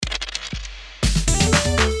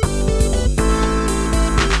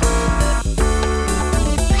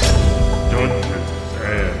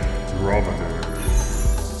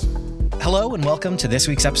Hello and welcome to this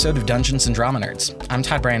week's episode of Dungeons and Drama Nerds. I'm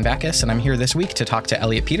Todd Brian Backus, and I'm here this week to talk to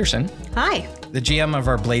Elliot Peterson. Hi. The GM of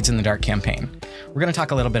our Blades in the Dark campaign. We're going to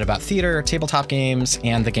talk a little bit about theater, tabletop games,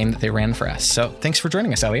 and the game that they ran for us. So thanks for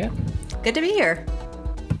joining us, Elliot. Good to be here.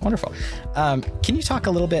 Wonderful. Can you talk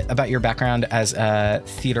a little bit about your background as a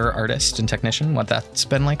theater artist and technician, what that's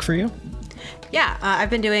been like for you? Yeah, I've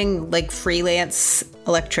been doing freelance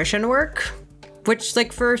electrician work, which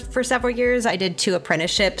for several years I did 2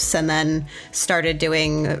 apprenticeships and then started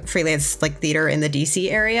doing freelance theater in the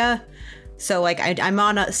DC area. So I'm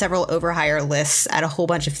on several overhire lists at a whole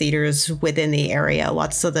bunch of theaters within the area,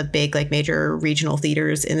 lots of the big major regional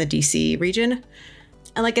theaters in the DC region.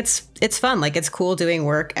 And it's fun. It's cool doing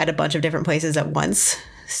work at a bunch of different places at once.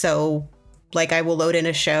 So I will load in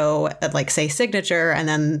a show at say Signature, and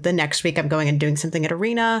then the next week I'm going and doing something at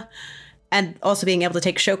Arena, and also being able to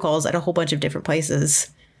take show calls at a whole bunch of different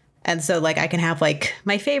places. And so I can have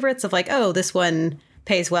my favorites of oh, this one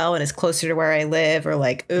pays well and is closer to where I live, or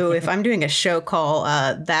ooh, if I'm doing a show call,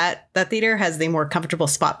 that theater has the more comfortable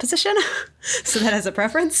spot position. So that has a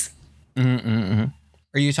preference. Mm-mm-mm.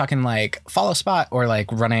 Are you talking follow spot or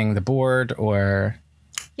running the board, or?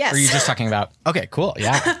 Yes. Or are you just talking about, okay, cool.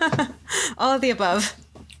 Yeah. All of the above.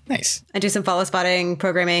 Nice. I do some follow spotting,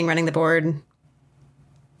 programming, running the board.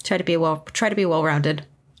 Try to be well-rounded.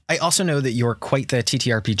 I also know that you're quite the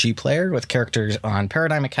TTRPG player with characters on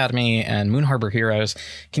Paradigm Academy and Moon Harbor Heroes.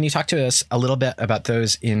 Can you talk to us a little bit about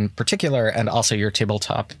those in particular, and also your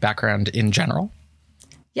tabletop background in general?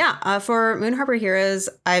 Yeah, for Moon Harbor Heroes,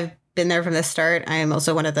 I've been there from the start. I'm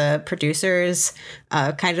also one of the producers,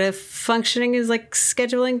 kind of functioning as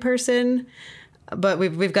scheduling person, but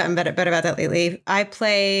we've gotten better about that lately. I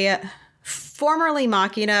play formerly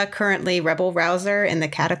Machina, currently Rebel Rouser in the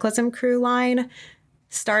Cataclysm crew line.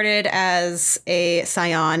 Started as a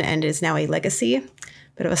Scion and is now a Legacy.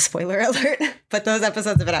 Bit of a spoiler alert, but those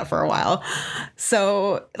episodes have been out for a while.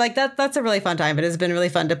 So that's a really fun time. It has been really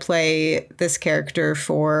fun to play this character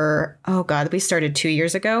for, oh God, we started 2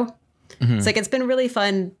 years ago. Mm-hmm. It's it's been really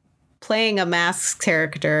fun playing a masked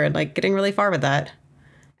character and getting really far with that.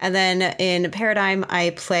 And then in Paradigm, I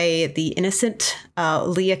play the innocent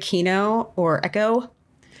Leah Kino, or Echo,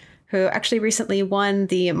 who actually recently won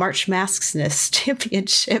the March Maskedness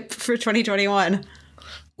Championship for 2021.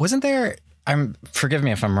 Wasn't there, forgive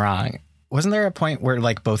me if I'm wrong, wasn't there a point where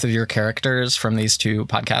both of your characters from these 2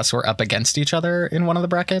 podcasts were up against each other in one of the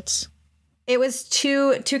brackets? It was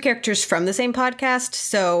two characters from the same podcast,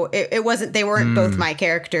 so it wasn't. They weren't both my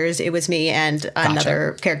characters. It was me and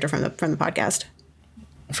another character from the podcast.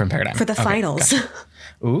 From Paradigm. For the finals. Gotcha.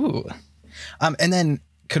 Ooh. And then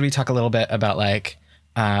could we talk a little bit about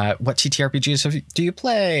what TTRPGs do you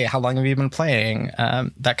play? How long have you been playing?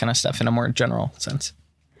 That kind of stuff in a more general sense.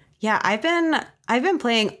 Yeah, I've been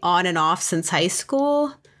playing on and off since high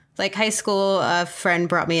school. High school, a friend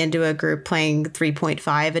brought me into a group playing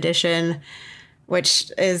 3.5 edition,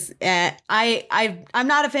 which is I'm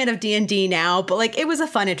not a fan of D&D now, but it was a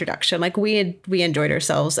fun introduction. We enjoyed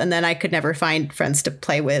ourselves, and then I could never find friends to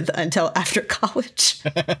play with until after college,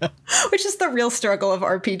 which is the real struggle of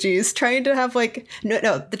RPGs. Trying to have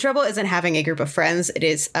no, the trouble isn't having a group of friends. It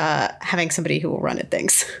is having somebody who will run at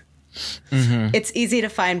things. Mm-hmm. It's easy to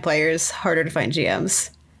find players, harder to find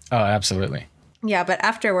GMs. Oh, absolutely. Yeah, but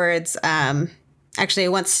afterwards, actually,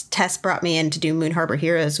 once Tess brought me in to do Moon Harbor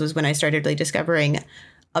Heroes was when I started really discovering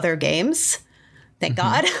other games. Thank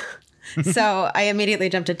God. So I immediately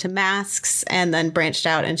jumped into Masks and then branched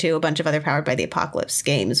out into a bunch of other Powered by the Apocalypse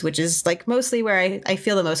games, which is mostly where I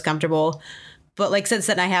feel the most comfortable. But since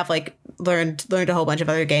then, I have learned a whole bunch of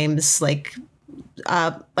other games, my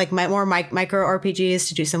more micro RPGs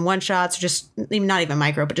to do some one shots, or just not even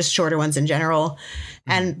micro, but just shorter ones in general.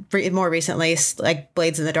 And more recently,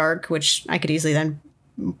 Blades in the Dark, which I could easily then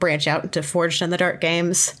branch out into Forged in the Dark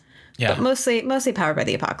games. Yeah, but mostly Powered by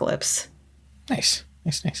the Apocalypse. Nice.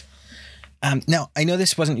 Now, I know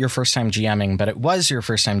this wasn't your first time GMing, but it was your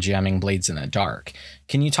first time GMing Blades in the Dark.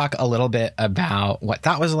 Can you talk a little bit about what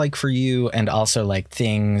that was like for you, and also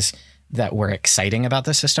things that were exciting about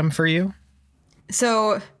the system for you?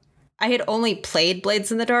 So I had only played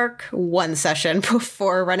Blades in the Dark one session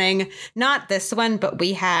before running, not this one, but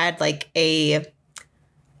we had a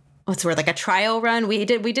trial run. We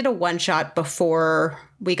did a one shot before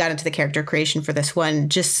we got into the character creation for this one,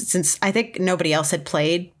 just since I think nobody else had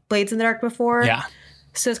played Blades in the Dark before. Yeah.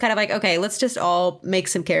 So it's kind of okay, let's just all make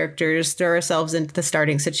some characters, throw ourselves into the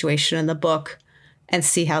starting situation in the book, and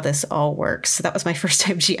see how this all works. So that was my first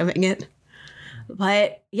time GMing it.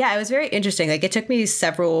 But yeah, it was very interesting. It took me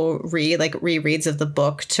several rereads of the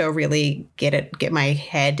book to really get my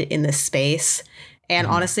head in the space. And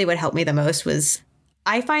honestly, what helped me the most was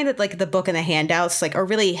I find that like the book and the handouts like are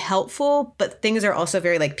really helpful, but things are also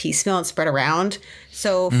very like piecemeal and spread around.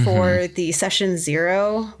 So for the session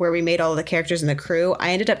 0, where we made all of the characters and the crew,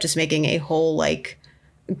 I ended up just making a whole like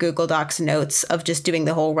Google Docs notes of just doing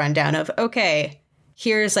the whole rundown of, okay,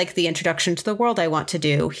 here's like the introduction to the world I want to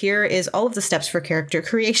do. Here is all of the steps for character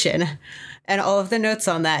creation and all of the notes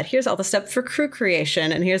on that. Here's all the steps for crew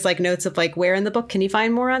creation. And here's like notes of like, where in the book can you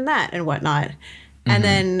find more on that and whatnot. And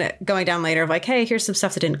then going down later of like, hey, here's some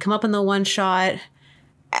stuff that didn't come up in the one shot.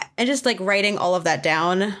 And just like writing all of that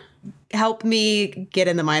down helped me get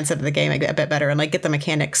in the mindset of the game a bit better and like get the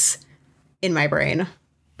mechanics in my brain.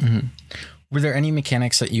 Were there any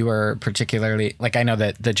mechanics that you were particularly, like, I know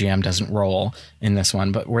that the GM doesn't roll in this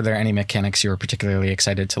one, but were there any mechanics you were particularly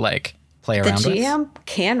excited to like play around with? The GM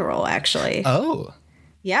can roll, actually. Oh.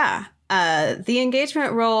 Yeah. The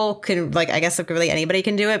engagement roll can, like, I guess like really anybody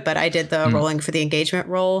can do it, but I did the rolling for the engagement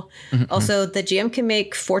roll. Also, the GM can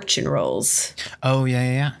make fortune rolls. Oh,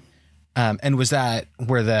 yeah. And were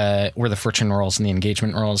the fortune rolls and the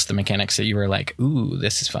engagement rolls the mechanics that you were like, ooh,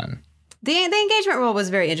 this is fun? The engagement roll was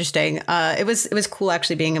very interesting. It was cool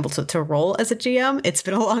actually being able to roll as a GM. It's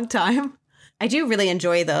been a long time. I do really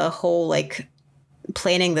enjoy the whole like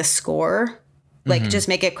planning the score. Like just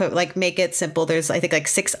make it quick, like make it simple. There's I think like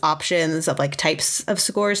 6 options of like types of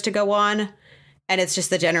scores to go on. And it's just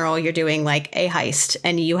the general, you're doing like a heist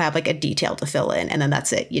and you have like a detail to fill in and then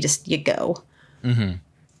that's it. You go. And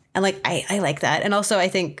like, I like that. And also I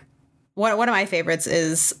think one of my favorites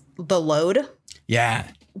is the load. Yeah.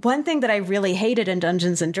 One thing that I really hated in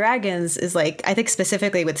Dungeons and Dragons is like, I think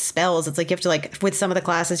specifically with spells, it's like you have to like, with some of the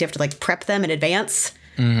classes, you have to like prep them in advance.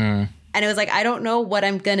 And it was like, I don't know what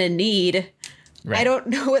I'm going to need. Right. I don't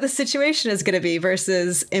know what the situation is going to be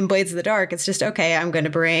versus in Blades of the Dark. It's just, okay, I'm going to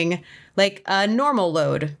bring like a normal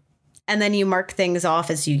load. And then you mark things off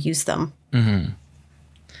as you use them.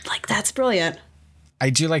 Like, that's brilliant. I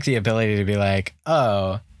do like the ability to be like,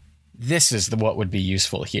 oh, this is what would be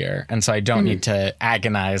useful here. And so I don't need to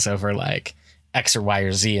agonize over like X or Y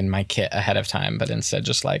or Z in my kit ahead of time, but instead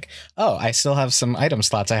just like, oh, I still have some item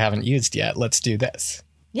slots I haven't used yet. Let's do this.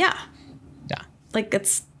 Yeah. Like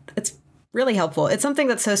it's really helpful. It's something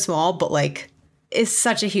that's so small, but like is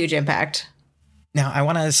such a huge impact. Now I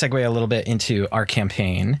want to segue a little bit into our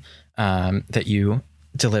campaign that you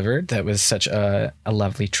delivered. That was such a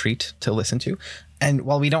lovely treat to listen to. And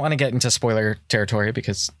while we don't want to get into spoiler territory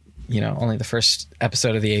because, you know, only the first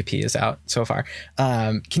episode of the AP is out so far.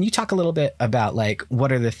 Can you talk a little bit about like,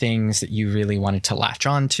 what are the things that you really wanted to latch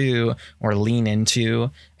onto or lean into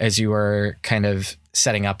as you were kind of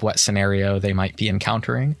setting up what scenario they might be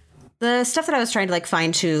encountering? The stuff that I was trying to like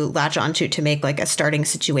find to latch onto to make like a starting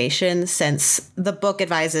situation, since the book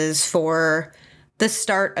advises for the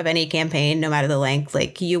start of any campaign, no matter the length,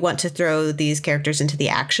 like you want to throw these characters into the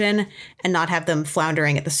action and not have them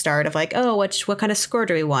floundering at the start of like, oh, what kind of score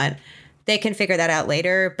do we want? They can figure that out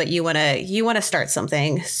later, but you want to start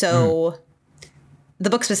something. So the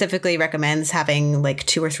book specifically recommends having like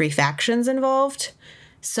 2 or 3 factions involved.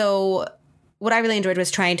 So what I really enjoyed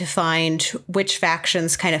was trying to find which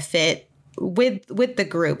factions kind of fit with the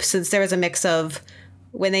group, since there was a mix of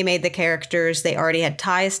when they made the characters, they already had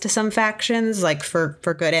ties to some factions, like for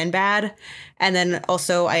good and bad. And then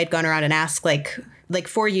also I had gone around and asked like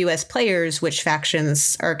for you as players, which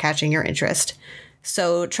factions are catching your interest.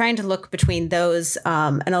 So trying to look between those.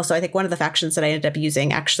 And also I think one of the factions that I ended up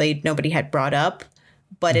using, actually nobody had brought up,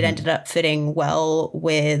 but it ended up fitting well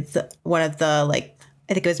with one of the, like,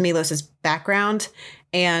 I think it was Milos's background.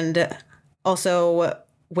 And also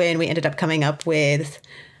when we ended up coming up with,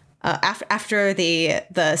 after the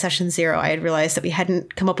session 0, I had realized that we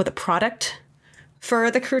hadn't come up with a product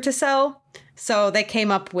for the crew to sell. So they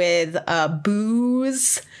came up with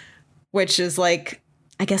booze, which is like,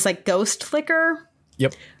 I guess like ghost liquor.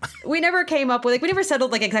 Yep. We never came up with, like, we never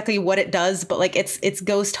settled like exactly what it does, but like it's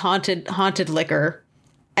ghost haunted liquor.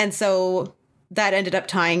 And so that ended up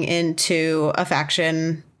tying into a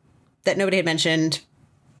faction that nobody had mentioned,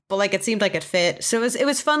 but like it seemed like it fit. So it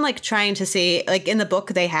was fun, like trying to see, like in the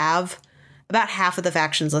book they have about half of the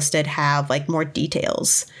factions listed have like more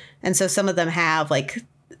details. And so some of them have like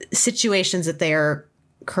situations that they are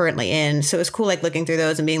currently in. So it was cool, like looking through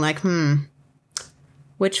those and being like,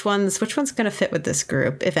 which one's going to fit with this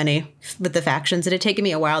group, if any, with the factions. It had taken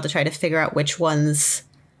me a while to try to figure out which ones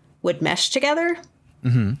would mesh together.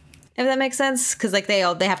 If that makes sense. Because like they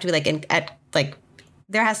have to be like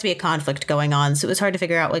there has to be a conflict going on. So it was hard to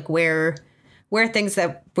figure out like where things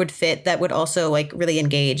that would fit that would also like really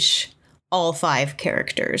engage all 5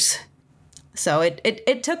 characters. So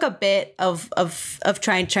it took a bit of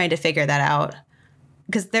trying to figure that out.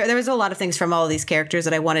 because there was a lot of things from all of these characters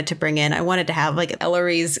that I wanted to bring in. I wanted to have like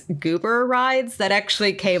Ellery's goober rides that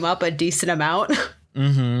actually came up a decent amount.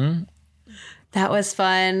 Mm-hmm. That was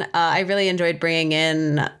fun. I really enjoyed bringing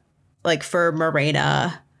in, like, for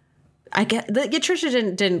Morena. I get the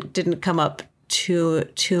Trisha didn't come up too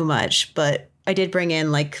much, but I did bring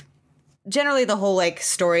in, like, generally the whole like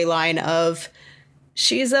storyline of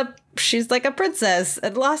she's like a princess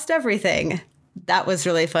and lost everything. That was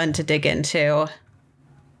really fun to dig into.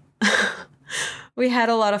 We had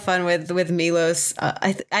a lot of fun with Milos.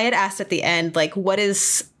 I had asked at the end, like, what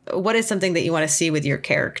is something that you want to see with your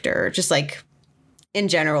character, just like in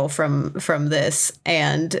general from this.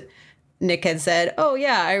 And Nick had said, oh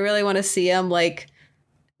yeah, I really want to see him, like,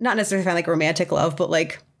 not necessarily find like romantic love, but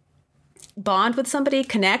like bond with somebody,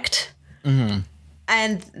 connect. Mm-hmm.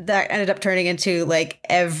 And that ended up turning into like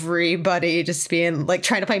everybody just being like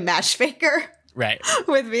trying to play matchmaker, right,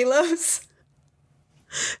 with Milos.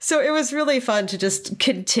 So it was really fun to just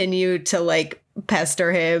continue to like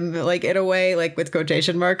pester him, like, in a way, like with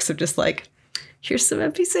quotation marks, of just like, here's some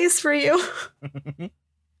NPCs for you.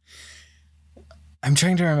 I'm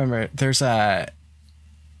trying to remember. There's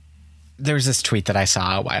this tweet that I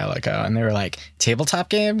saw a while ago, and they were like, tabletop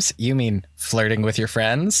games? You mean flirting with your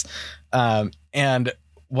friends? And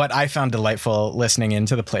what I found delightful listening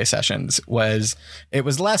into the play sessions was it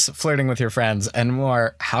was less flirting with your friends and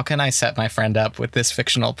more, how can I set my friend up with this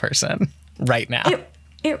fictional person right now?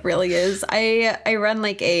 It really is. I run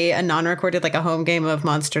like a non-recorded, like a home game of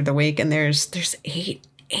Monster of the Week, and there's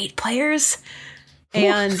eight players.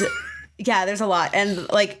 And yeah, there's a lot. And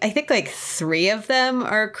like, I think like 3 of them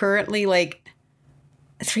are currently like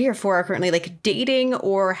 3 or 4 are currently like dating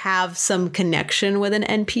or have some connection with an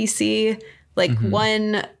NPC. Like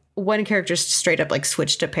one character straight up like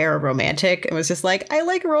switched to pararomantic and was just like, I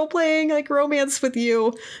like role playing, like romance with you.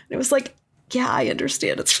 And it was like, yeah, I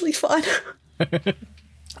understand. It's really fun.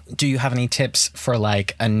 Do you have any tips for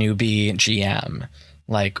like a newbie GM?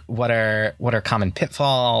 Like what are common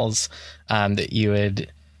pitfalls that you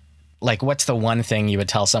would like, what's the one thing you would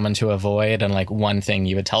tell someone to avoid and like one thing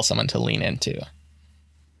you would tell someone to lean into?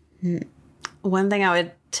 One thing I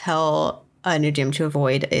would tell a new GM to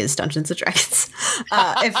avoid is Dungeons and Dragons.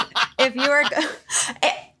 If you are,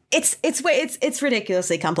 it's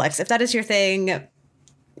ridiculously complex. If that is your thing,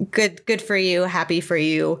 good for you, happy for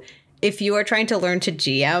you. If you are trying to learn to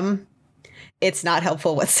GM, it's not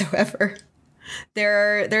helpful whatsoever.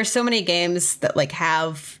 There's so many games that like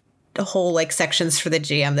have whole like sections for the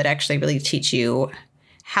GM that actually really teach you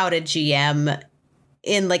how to GM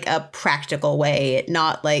in like a practical way,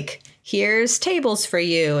 not like here's tables for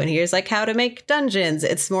you and here's like how to make dungeons.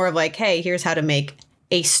 It's more of like, hey, here's how to make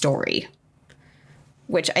a story,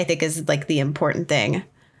 which I think is like the important thing.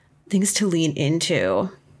 Things to lean into.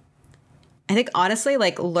 I think honestly,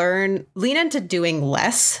 like lean into doing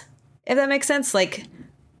less, if that makes sense. Like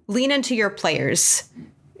lean into your players,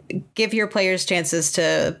 give your players chances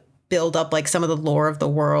to build up like some of the lore of the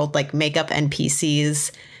world, like make up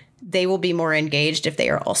NPCs. They will be more engaged if they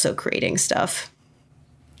are also creating stuff.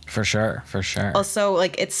 For sure. Also,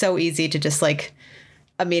 like, it's so easy to just like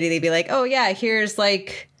immediately be like, oh yeah, here's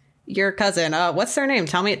like your cousin. What's their name?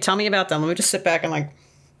 Tell me about them. Let me just sit back and like,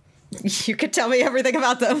 you could tell me everything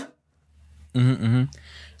about them. Mm-hmm.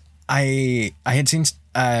 I had seen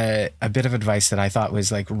a bit of advice that I thought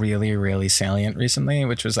was like really, really salient recently,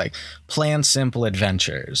 which was like, plan simple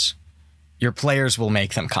adventures. Your players will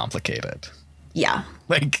make them complicated. Yeah.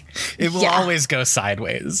 Like it will always go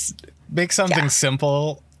sideways. Make something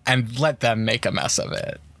simple and let them make a mess of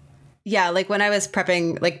it. Yeah. Like when I was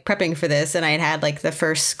prepping for this and I had like the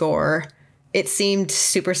first score, it seemed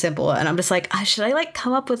super simple. And I'm just like, should I like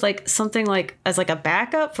come up with like something like as like a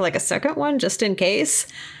backup for like a second one just in case?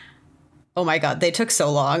 Oh my God. They took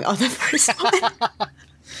so long on the first one.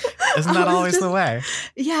 Isn't that always the way?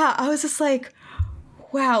 Yeah. I was just like,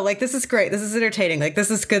 wow, like this is great. This is entertaining. Like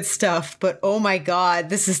this is good stuff. But oh my God,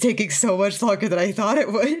 this is taking so much longer than I thought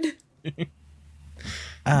it would.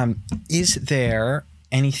 Is there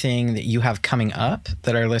anything that you have coming up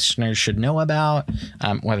that our listeners should know about,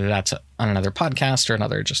 whether that's on another podcast or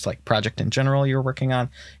another just like project in general you're working on?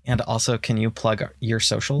 And also, can you plug your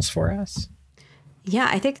socials for us? Yeah,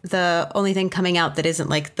 I think the only thing coming out that isn't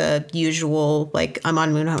like the usual, like I'm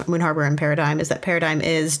on Moon Harbor and Paradigm, is that Paradigm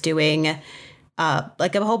is doing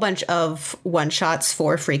like a whole bunch of one-shots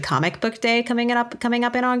for Free Comic Book Day coming up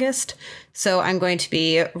in August. So I'm going to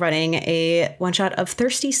be running a one-shot of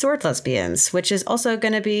Thirsty Sword Lesbians, which is also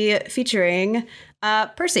going to be featuring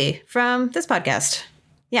Percy from this podcast.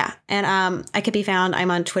 Yeah, and I could be found, I'm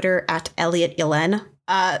on Twitter at Elliot Yelen.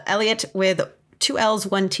 Elliot with 2 L's,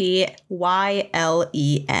 1 T,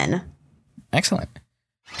 YLEN. Excellent.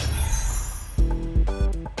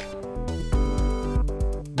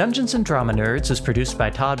 Dungeons & Drama Nerds is produced by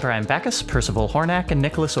Todd Brian Backus, Percival Hornack, and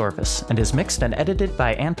Nicholas Orvis, and is mixed and edited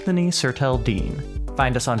by Anthony Sertel-Dean.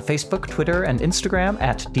 Find us on Facebook, Twitter, and Instagram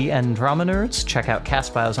at DN Drama Nerds. Check out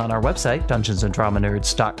cast bios on our website,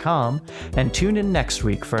 dungeonsanddramanerds.com, and tune in next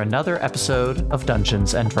week for another episode of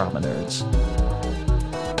Dungeons & Drama Nerds.